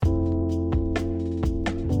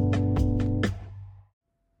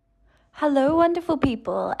Hello, wonderful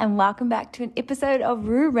people, and welcome back to an episode of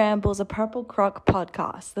Rue Rambles, a Purple Croc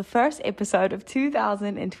podcast, the first episode of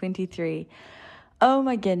 2023. Oh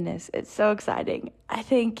my goodness, it's so exciting. I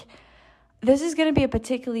think this is going to be a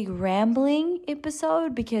particularly rambling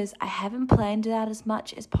episode because I haven't planned it out as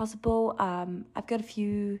much as possible. I've got a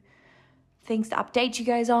few things to update you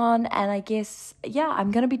guys on, and I guess,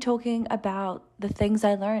 I'm going to be talking about the things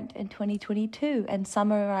I learned in 2022 and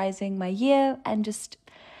summarizing my year and just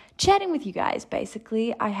chatting with you guys.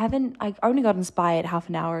 Basically, I only got inspired half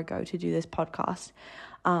an hour ago to do this podcast.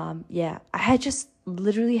 I had just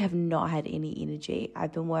literally have not had any energy.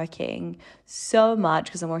 I've been working so much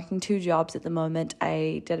because I'm working 2 jobs at the moment.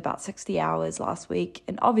 I did about 60 hours last week,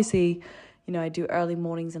 and obviously, I do early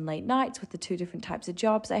mornings and late nights with the 2 different types of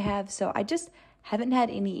jobs I have. So I just haven't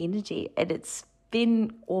had any energy, and it's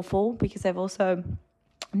been awful because I've also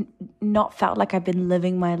not felt like I've been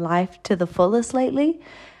living my life to the fullest lately.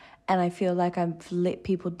 And I feel like I've let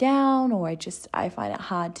people down, or I find it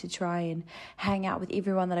hard to try and hang out with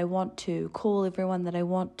everyone that I want to, call everyone that I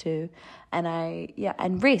want to,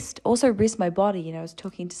 and rest. Also rest my body. I was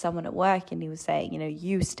talking to someone at work and he was saying,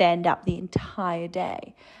 you stand up the entire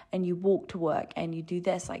day and you walk to work and you do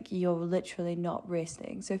this, like you're literally not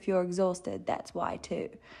resting. So if you're exhausted, that's why too.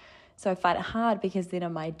 So I find it hard because then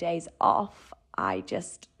on my days off, I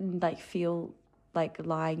just feel like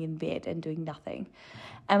lying in bed and doing nothing.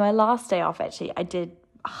 And my last day off, actually, I did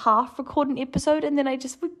half record an episode, and then I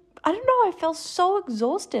don't know, I felt so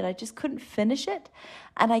exhausted. I just couldn't finish it.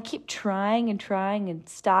 And I kept trying and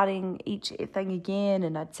starting each thing again,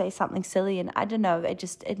 and I'd say something silly, and I don't know,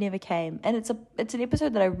 it never came. And it's an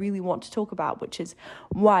episode that I really want to talk about, which is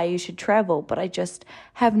why you should travel, but I just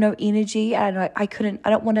have no energy, and I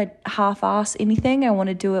don't want to half-ass anything. I want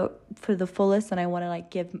to do it for the fullest, and I want to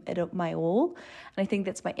give it my all. And I think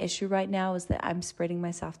that's my issue right now, is that I'm spreading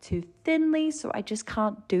myself too thinly, so I just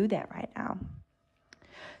can't do that right now.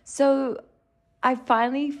 So I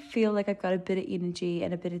finally feel like I've got a bit of energy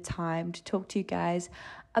and a bit of time to talk to you guys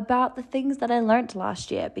about the things that I learned last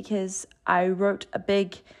year, because I wrote a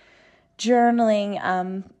big journaling.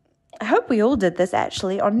 I hope we all did this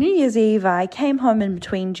actually. On New Year's Eve, I came home in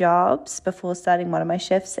between jobs before starting one of my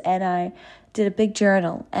shifts, and I did a big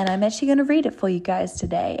journal, and I'm actually going to read it for you guys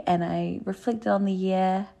today. And I reflected on the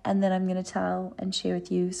year, and then I'm going to tell and share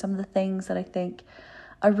with you some of the things that I think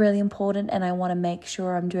are really important and I want to make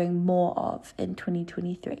sure I'm doing more of in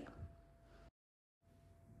 2023.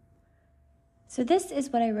 So this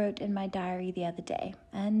is what I wrote in my diary the other day,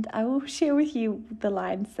 and I will share with you the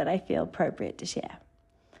lines that I feel appropriate to share.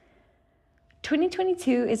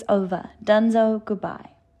 2022 is over. Dunzo,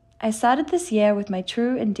 goodbye. I started this year with my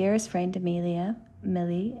true and dearest friend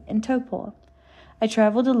Millie, in Taupo. I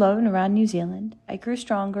travelled alone around New Zealand. I grew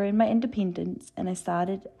stronger in my independence, and I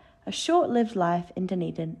started a short-lived life in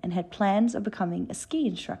Dunedin and had plans of becoming a ski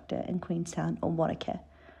instructor in Queenstown or Wanaka.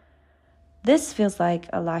 This feels like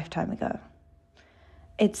a lifetime ago.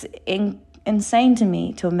 It's insane to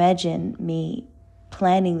me to imagine me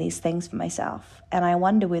planning these things for myself, and I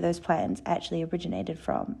wonder where those plans actually originated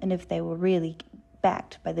from and if they were really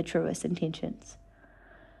backed by the truest intentions.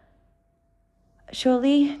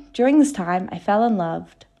 Surely, during this time, I fell in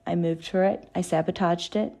love, I moved for it, I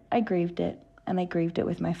sabotaged it, I grieved it, and I grieved it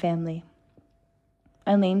with my family.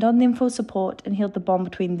 I leaned on them for support and healed the bond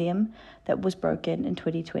between them that was broken in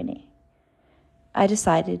 2020. I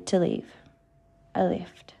decided to leave. I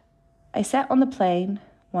left. I sat on the plane,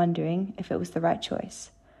 wondering if it was the right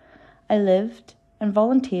choice. I lived and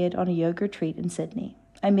volunteered on a yoga retreat in Sydney.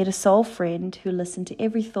 I met a soul friend who listened to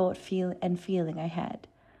every thought, feeling I had.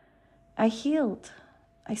 I healed.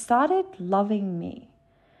 I started loving me.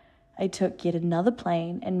 I took yet another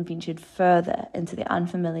plane and ventured further into the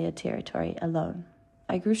unfamiliar territory alone.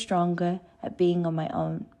 I grew stronger at being on my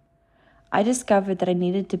own. I discovered that I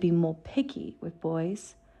needed to be more picky with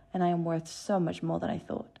boys, and I am worth so much more than I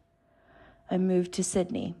thought. I moved to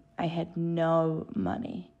Sydney. I had no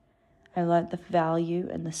money. I learned the value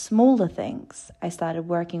in the smaller things. I started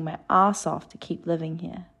working my ass off to keep living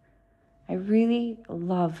here. I really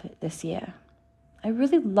love this year. I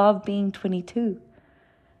really love being 22.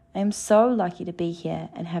 I am so lucky to be here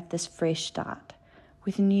and have this fresh start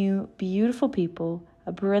with new, beautiful people,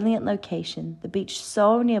 a brilliant location, the beach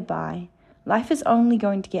so nearby. Life is only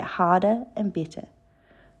going to get harder and better.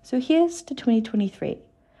 So here's to 2023,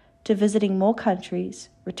 to visiting more countries,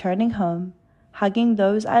 returning home, hugging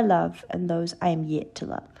those I love and those I am yet to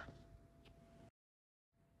love.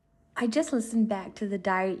 I just listened back to the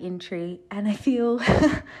diary entry and I feel,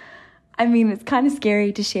 it's kind of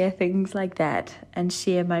scary to share things like that and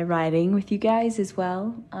share my writing with you guys as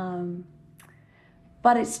well.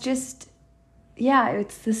 But it's just,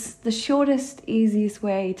 it's the shortest, easiest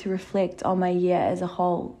way to reflect on my year as a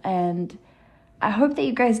whole. And I hope that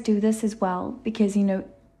you guys do this as well, because,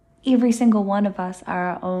 every single one of us are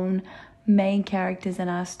our own main characters in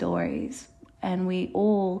our stories. And we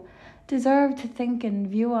all deserve to think and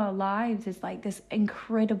view our lives as like this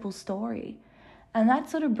incredible story. And that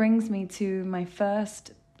sort of brings me to my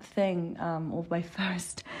first thing, or my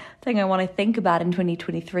first thing I want to think about in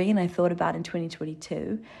 2023, and I thought about in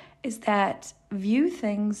 2022, is that view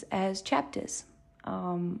things as chapters.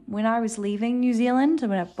 When I was leaving New Zealand,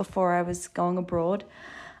 before I was going abroad,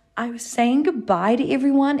 I was saying goodbye to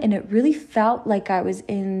everyone, and it really felt like I was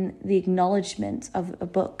in the acknowledgement of a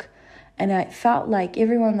book. And I felt like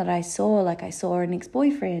everyone that I saw an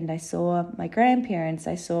ex-boyfriend, I saw my grandparents,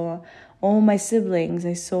 I saw all my siblings,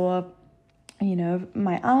 I saw,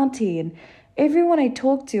 my auntie, and everyone I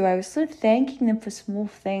talked to, I was sort of thanking them for small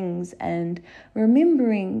things and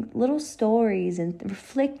remembering little stories and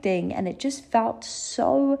reflecting, and it just felt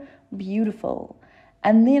so beautiful.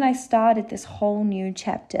 And then I started this whole new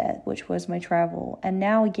chapter, which was my travel. And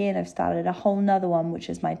now again, I've started a whole nother one, which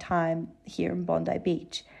is my time here in Bondi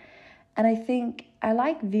Beach. And I think I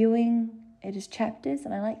like viewing it as chapters,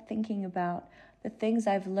 and I like thinking about the things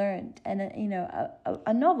I've learned. And,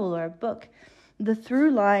 a novel or a book, the through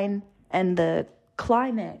line and the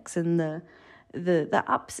climax and the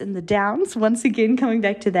ups and the downs, once again, coming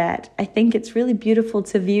back to that, I think it's really beautiful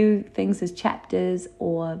to view things as chapters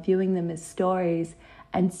or viewing them as stories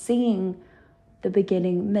and seeing the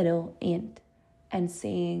beginning, middle, end, and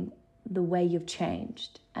seeing the way you've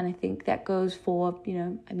changed. And I think that goes for,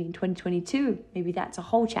 2022, maybe that's a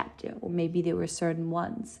whole chapter, or maybe there were certain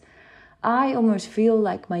ones. I almost feel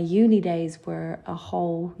like my uni days were a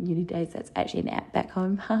whole uni days. That's actually an app back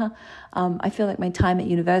home. I feel like my time at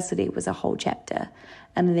university was a whole chapter.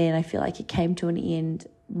 And then I feel like it came to an end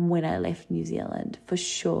when I left New Zealand, for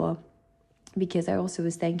sure. Because I also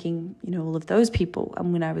was thanking, all of those people,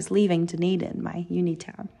 and when I was leaving Dunedin, my uni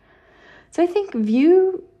town. So I think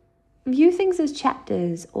view things as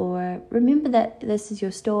chapters, or remember that this is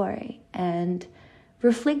your story, and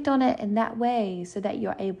reflect on it in that way so that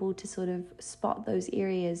you're able to sort of spot those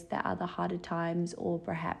areas that are the harder times, or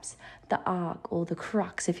perhaps the arc or the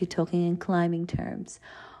crux, if you're talking in climbing terms,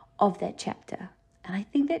 of that chapter. And I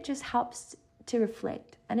think that just helps to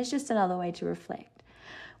reflect, and it's just another way to reflect.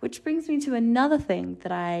 Which brings me to another thing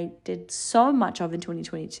that I did so much of in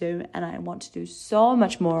 2022, and I want to do so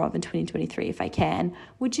much more of in 2023 if I can,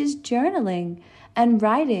 which is journaling and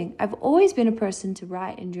writing. I've always been a person to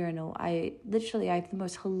write and journal. I have the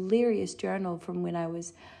most hilarious journal from when I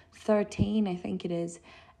was 13, I think it is.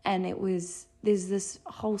 And there's this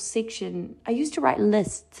whole section. I used to write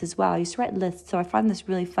lists as well. So I find this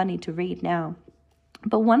really funny to read now.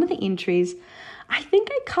 But one of the entries, I think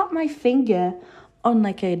I cut my finger on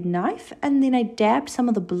like a knife, and then I dabbed some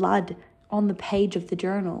of the blood on the page of the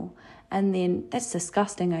journal. And then, that's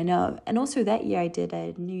disgusting, I know. And also that year I did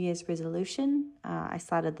a New Year's resolution. I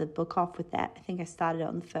started the book off with that. I think I started it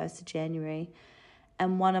on the 1st of January.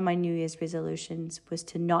 And one of my New Year's resolutions was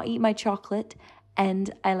to not eat my chocolate.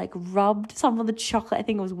 And I rubbed some of the chocolate, I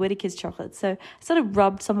think it was Whittaker's chocolate. So I sort of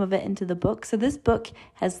rubbed some of it into the book. So this book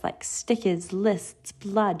has stickers, lists,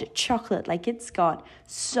 blood, chocolate. It's got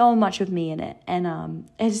so much of me in it. And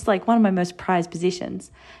it's one of my most prized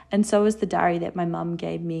possessions. And so is the diary that my mum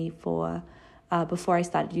gave me for before I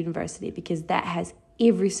started university, because that has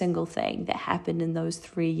every single thing that happened in those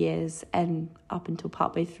 3 years and up until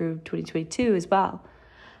partway through 2022 as well.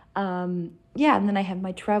 And then I have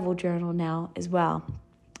my travel journal now as well.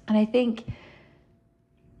 And I think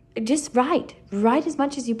just write as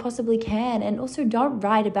much as you possibly can. And also don't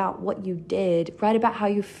write about what you did, write about how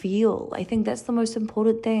you feel. I think that's the most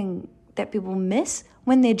important thing that people miss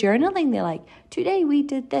when they're journaling. They're like, today we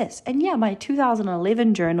did this. And my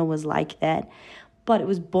 2011 journal was like that, but it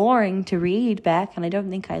was boring to read back, and I don't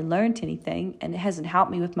think I learned anything, and it hasn't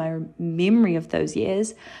helped me with my memory of those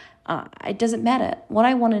years. It doesn't matter. What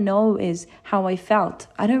I want to know is how I felt.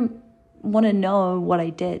 I don't want to know what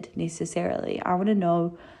I did necessarily. I want to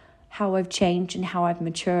know how I've changed and how I've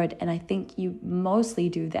matured. And I think you mostly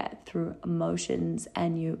do that through emotions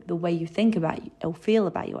and the way you think about or feel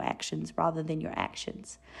about your actions rather than your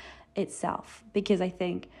actions itself. Because I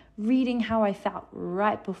think reading how I felt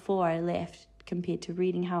right before I left compared to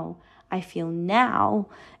reading how I feel now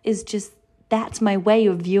is just, that's my way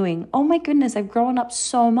of viewing. Oh my goodness, I've grown up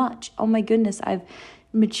so much. Oh my goodness, I've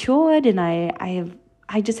matured, and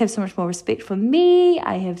I just have so much more respect for me.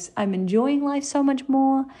 I'm enjoying life so much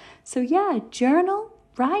more. So journal,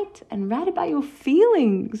 write about your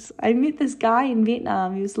feelings. I met this guy in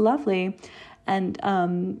Vietnam. He was lovely. And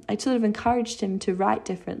I sort of encouraged him to write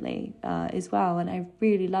differently as well. And I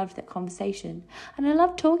really loved that conversation. And I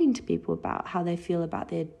love talking to people about how they feel about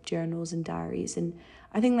their journals and diaries. And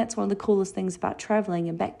I think that's one of the coolest things about traveling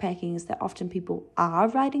and backpacking is that often people are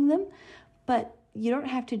writing them, but you don't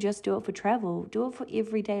have to just do it for travel. Do it for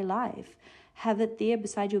everyday life. Have it there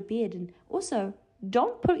beside your bed. And also,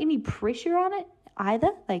 don't put any pressure on it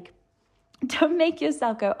either. Like, don't make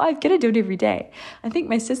yourself go, oh, I've got to do it every day. I think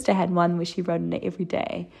my sister had one where she wrote in it every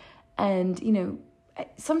day. And,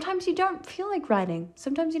 sometimes you don't feel like writing.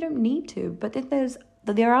 Sometimes you don't need to. But then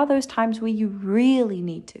there are those times where you really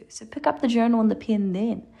need to. So pick up the journal and the pen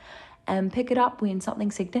then. And pick it up when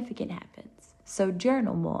something significant happens. So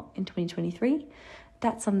journal more in 2023.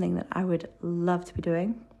 That's something that I would love to be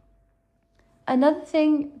doing. Another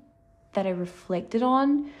thing that I reflected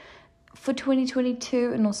on for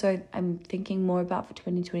 2022, and also I'm thinking more about for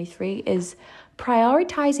 2023, is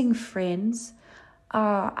prioritizing friends.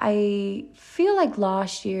 I feel like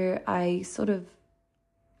last year I've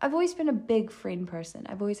always been a big friend person.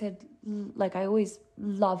 I always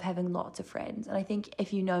love having lots of friends. And I think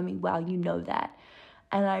if you know me well, you know that.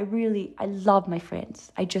 And I love my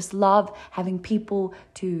friends. I just love having people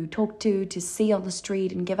to talk to see on the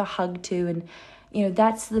street and give a hug to. And,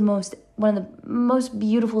 that's one of the most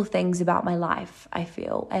beautiful things about my life, I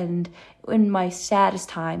feel. And in my saddest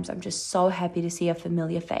times, I'm just so happy to see a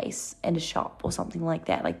familiar face in a shop or something like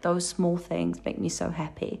that. Like those small things make me so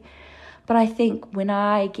happy. But I think when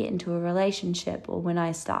I get into a relationship or when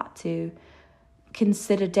I start to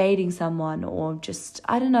consider dating someone or just,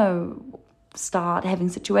 I don't know, start having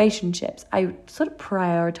situationships, I sort of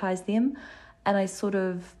prioritize them, and I sort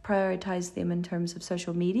of prioritize them in terms of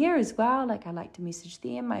social media as well. Like I like to message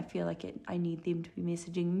them. I feel like I need them to be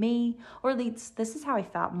messaging me, or at least this is how I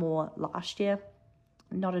felt more last year.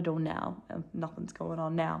 Not at all now. Nothing's going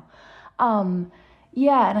on now.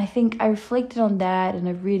 Yeah, and I think I reflected on that and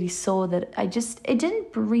I really saw that it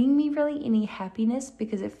didn't bring me really any happiness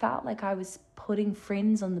because it felt like I was putting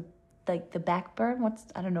friends on the back burn.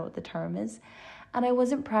 I don't know what the term is. And I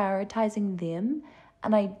wasn't prioritizing them.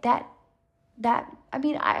 And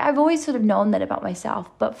I've always sort of known that about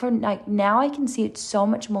myself, but for now I can see it so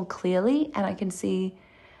much more clearly, and I can see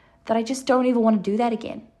that I just don't even want to do that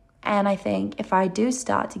again. And I think if I do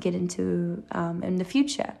start to get into in the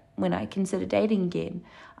future, when I consider dating again,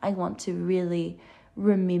 I want to really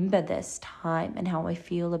remember this time and how I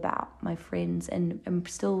feel about my friends and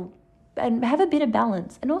have a better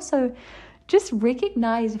balance. And also just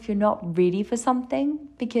recognize if you're not ready for something,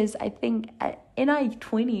 because I think in our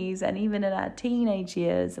 20s and even in our teenage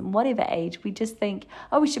years and whatever age, we just think,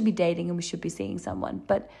 oh, we should be dating and we should be seeing someone.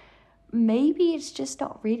 But maybe it's just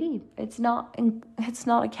not ready. It's not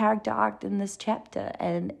a character arc in this chapter,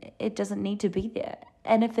 and it doesn't need to be there.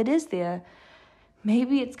 And if it is there,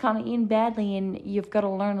 maybe it's kind of end badly and you've got to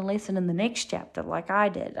learn a lesson in the next chapter like I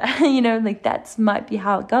did. That's might be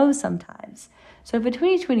how it goes sometimes. So for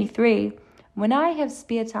 2023, when I have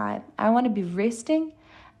spare time, I want to be resting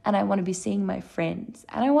and I want to be seeing my friends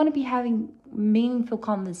and I want to be having meaningful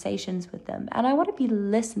conversations with them and I want to be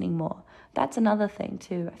listening more. That's another thing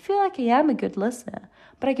too. I feel like I am a good listener,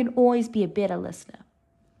 but I can always be a better listener.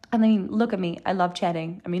 I mean, look at me. I love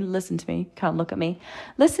chatting. I mean, listen to me. Can't look at me.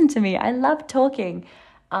 Listen to me. I love talking.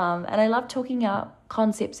 And I love talking out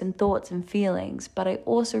concepts and thoughts and feelings. But I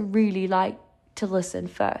also really like to listen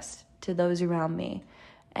first to those around me.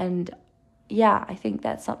 And yeah, I think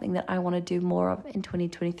that's something that I want to do more of in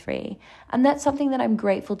 2023. And that's something that I'm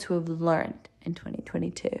grateful to have learned in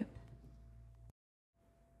 2022.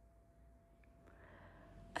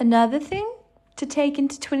 Another thing to take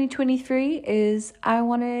into 2023 is I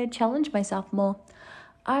want to challenge myself more.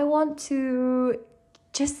 I want to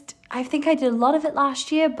I think I did a lot of it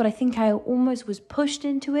last year, but I think I almost was pushed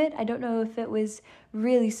into it. I don't know if it was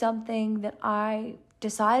really something that I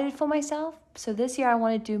decided for myself. So this year I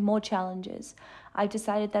want to do more challenges. I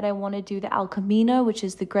decided that I want to do the El Camino, which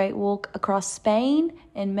is the Great Walk across Spain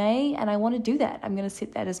in May, and I want to do that. I'm going to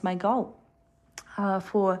set that as my goal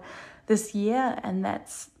for this year, and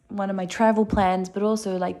that's one of my travel plans, but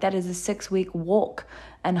also that is a 6-week walk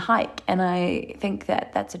and hike, and I think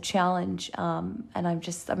that that's a challenge, and I'm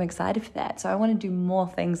excited for that. So I want to do more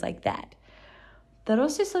things like that. That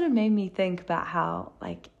also sort of made me think about how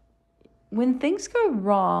when things go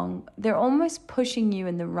wrong, they're almost pushing you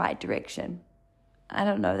in the right direction. I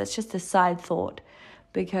don't know, that's just a side thought,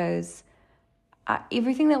 because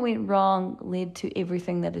everything that went wrong led to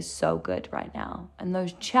everything that is so good right now, and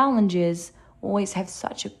those challenges always have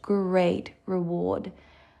such a great reward.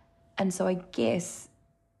 And so I guess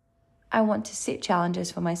I want to set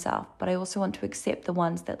challenges for myself, but I also want to accept the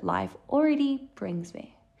ones that life already brings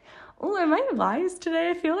me. Oh, am I wise today?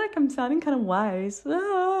 I feel like I'm sounding kind of wise.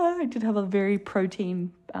 I did have a very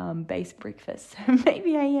protein-based breakfast, so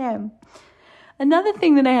maybe I am. Another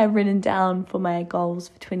thing that I have written down for my goals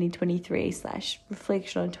for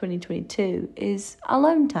 2023/reflection on 2022 is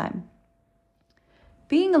alone time.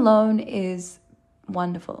 Being alone is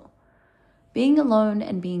wonderful. Being alone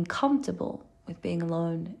and being comfortable with being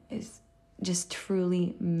alone is just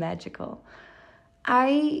truly magical.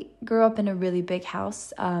 I grew up in a really big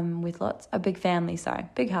house with a big family,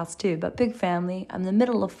 big house too, but big family. I'm the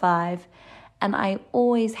middle of 5, and I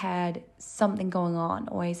always had something going on,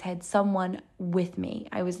 always had someone with me.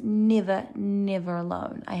 I was never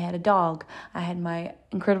alone. I had a dog, I had my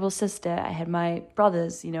incredible sister, I had my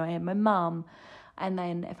brothers, I had my mom, and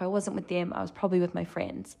then if I wasn't with them, I was probably with my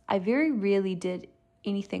friends. I very rarely did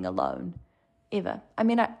anything alone, ever. I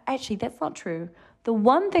mean, actually, that's not true. The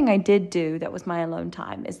one thing I did do that was my alone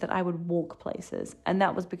time is that I would walk places. And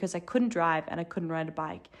that was because I couldn't drive and I couldn't ride a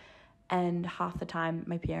bike. And half the time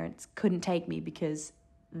my parents couldn't take me because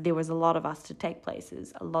there was a lot of us to take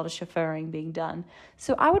places, a lot of chauffeuring being done.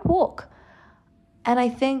 So I would walk. And I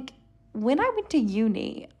think when I went to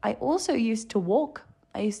uni, I also used to walk.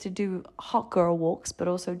 I used to do hot girl walks, but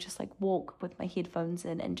also just like walk with my headphones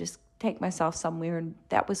in and just take myself somewhere. And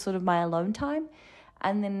that was sort of my alone time.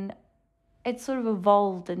 And then it sort of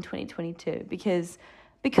evolved in 2022 because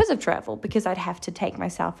of travel, because I'd have to take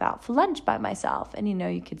myself out for lunch by myself. And,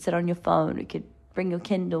 you could sit on your phone, you could bring your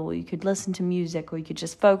Kindle, you could listen to music, or you could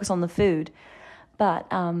just focus on the food. But,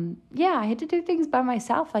 I had to do things by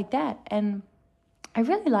myself like that. And I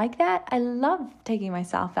really like that. I love taking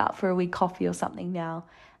myself out for a wee coffee or something now.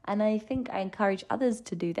 And I think I encourage others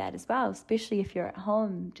to do that as well, especially if you're at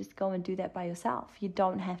home. Just go and do that by yourself. You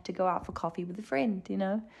don't have to go out for coffee with a friend,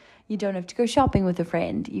 You don't have to go shopping with a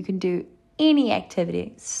friend. You can do any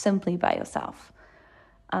activity simply by yourself.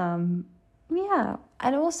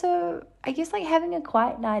 And also, I guess like having a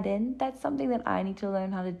quiet night in, that's something that I need to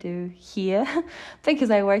learn how to do here because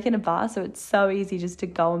I work in a bar, so it's so easy just to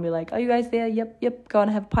go and be like, "Are you guys there? Yep, go and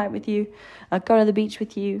have a pint with you. Go to the beach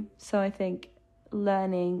with you." So I think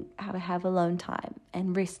learning how to have alone time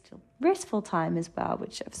and restful time as well,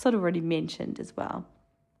 which I've sort of already mentioned as well.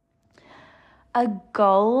 A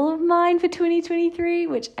goal of mine for 2023,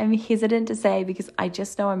 which I'm hesitant to say because I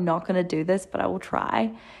just know I'm not going to do this, but I will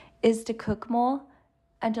try, is to cook more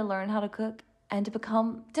and to learn how to cook and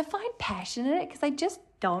to find passion in it, because I just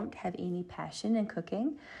don't have any passion in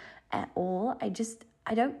cooking at all. I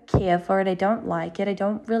don't care for it. I don't like it. I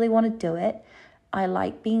don't really want to do it. I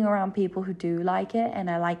like being around people who do like it, and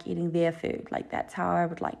I like eating their food. Like, that's how I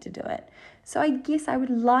would like to do it. So I guess I would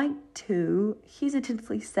like to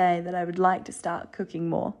hesitantly say that I would like to start cooking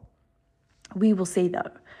more. We will see,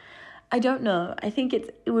 though. I don't know. I think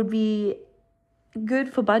it would be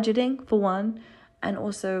good for budgeting, for one, and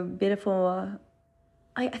also better for...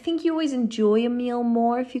 I think you always enjoy a meal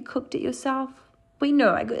more if you cooked it yourself. But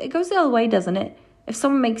it goes the other way, doesn't it? If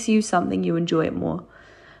someone makes you something, you enjoy it more.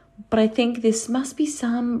 But I think this must be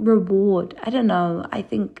some reward. I don't know. I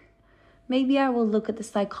think maybe I will look at the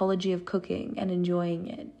psychology of cooking and enjoying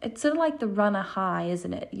it. It's sort of like the runner high,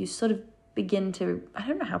 isn't it? You sort of begin to, I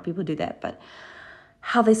don't know how people do that, but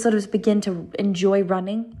how they sort of begin to enjoy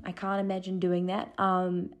running. I can't imagine doing that.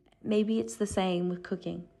 Maybe it's the same with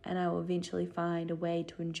cooking, and I will eventually find a way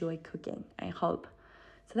to enjoy cooking, I hope.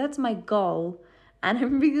 So that's my goal. And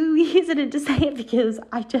I'm really hesitant to say it because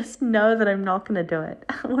I just know that I'm not going to do it.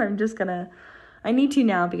 Or I need to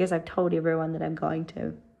now because I've told everyone that I'm going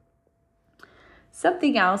to.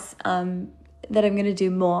 Something else that I'm going to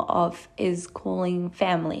do more of is calling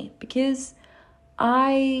family, because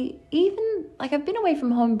I've been away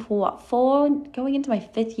from home for going into my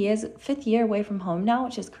fifth year away from home now,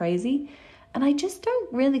 which is crazy. And I just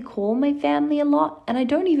don't really call my family a lot. And I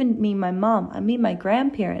don't even mean my mom. I mean my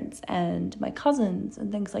grandparents and my cousins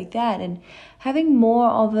and things like that. And having more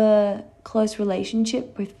of a close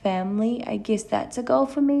relationship with family, I guess that's a goal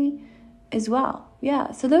for me as well.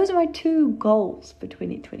 Yeah, so those are my 2 goals for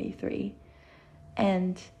 2023.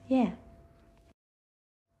 And yeah.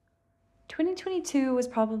 2022 was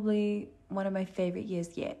probably one of my favorite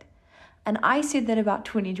years yet. And I said that about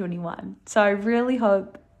 2021. So I really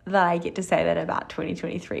hope that I get to say that about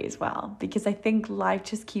 2023 as well, because I think life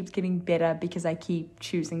just keeps getting better because I keep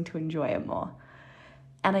choosing to enjoy it more.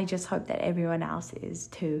 And I just hope that everyone else is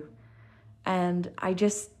too. And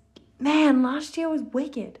last year was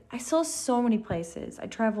wicked. I saw so many places. I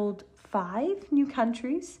traveled 5 new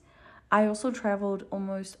countries. I also traveled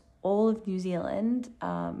almost all of New Zealand,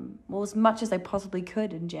 well, as much as I possibly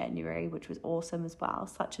could in January, which was awesome as well.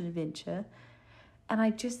 Such an adventure. And I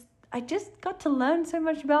just got to learn so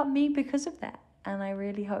much about me because of that. And I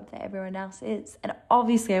really hope that everyone else is. And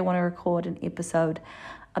obviously I want to record an episode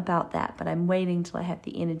about that, but I'm waiting till I have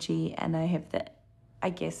the energy and I have the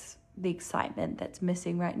excitement that's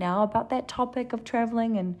missing right now about that topic of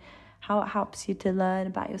traveling and how it helps you to learn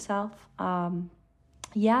about yourself.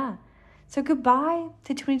 So goodbye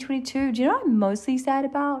to 2022. Do you know what I'm mostly sad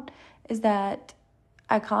about? Is that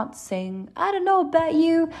I can't sing, I don't know about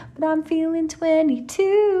you, but I'm feeling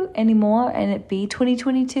 22 anymore, and it be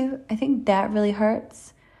 2022. I think that really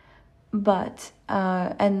hurts. But,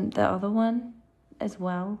 and the other one as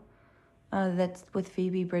well, that's with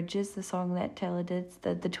Phoebe Bridgers, the song that Taylor did.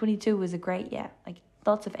 The 22 was a great,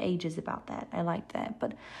 lots of ages about that. I liked that.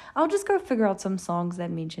 But I'll just go figure out some songs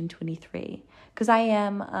that mention 23. Because I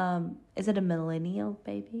am, is it a millennial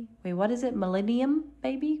baby? Wait, what is it? Millennium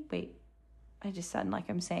baby? Wait, I just sound like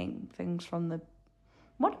I'm saying things from the...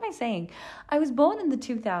 What am I saying? I was born in the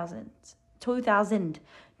 2000.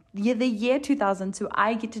 The year 2000, so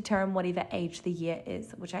I get to determine whatever age the year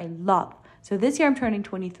is, which I love. So this year I'm turning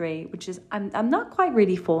 23, which is I'm not quite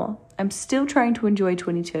ready for. I'm still trying to enjoy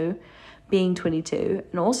being 22,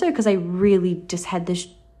 and also because I really just had this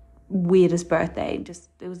weirdest birthday.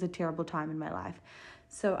 It was a terrible time in my life.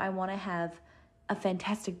 So I want to have a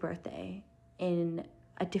fantastic birthday in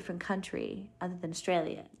a different country other than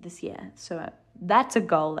Australia this year. So that's a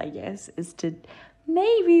goal, I guess, is to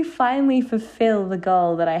maybe finally fulfill the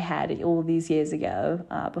goal that I had all these years ago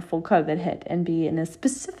before COVID hit, and be in a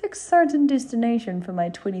specific certain destination for my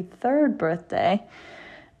 23rd birthday.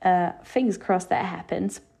 Fingers crossed that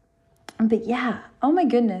happens. But yeah, oh my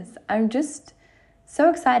goodness, I'm just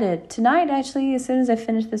so excited. Tonight, actually, as soon as I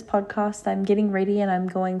finish this podcast, I'm getting ready and I'm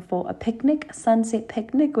going for a sunset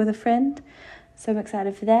picnic with a friend. So I'm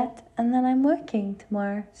excited for that. And then I'm working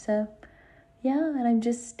tomorrow. So yeah, and I'm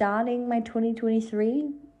just starting my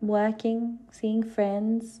 2023, working, seeing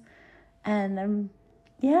friends, and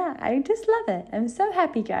I just love it. I'm so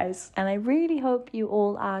happy, guys, and I really hope you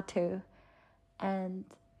all are too. And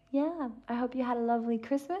yeah, I hope you had a lovely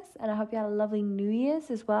Christmas, and I hope you had a lovely New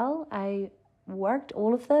Year's as well. I worked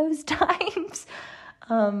all of those times.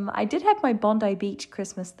 I did have my Bondi Beach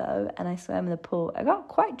Christmas though, and I swam in the pool. I got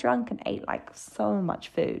quite drunk and ate so much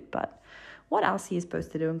food, but what else are you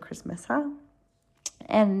supposed to do on Christmas, huh?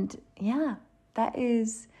 And yeah, that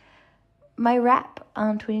is my wrap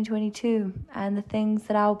on 2022 and the things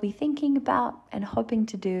that I'll be thinking about and hoping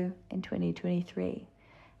to do in 2023.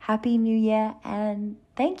 Happy New Year, and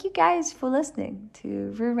thank you guys for listening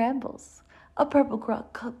to Rue Rambles, a Purple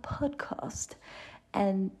Croc podcast.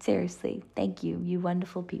 And seriously, thank you, you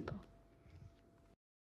wonderful people.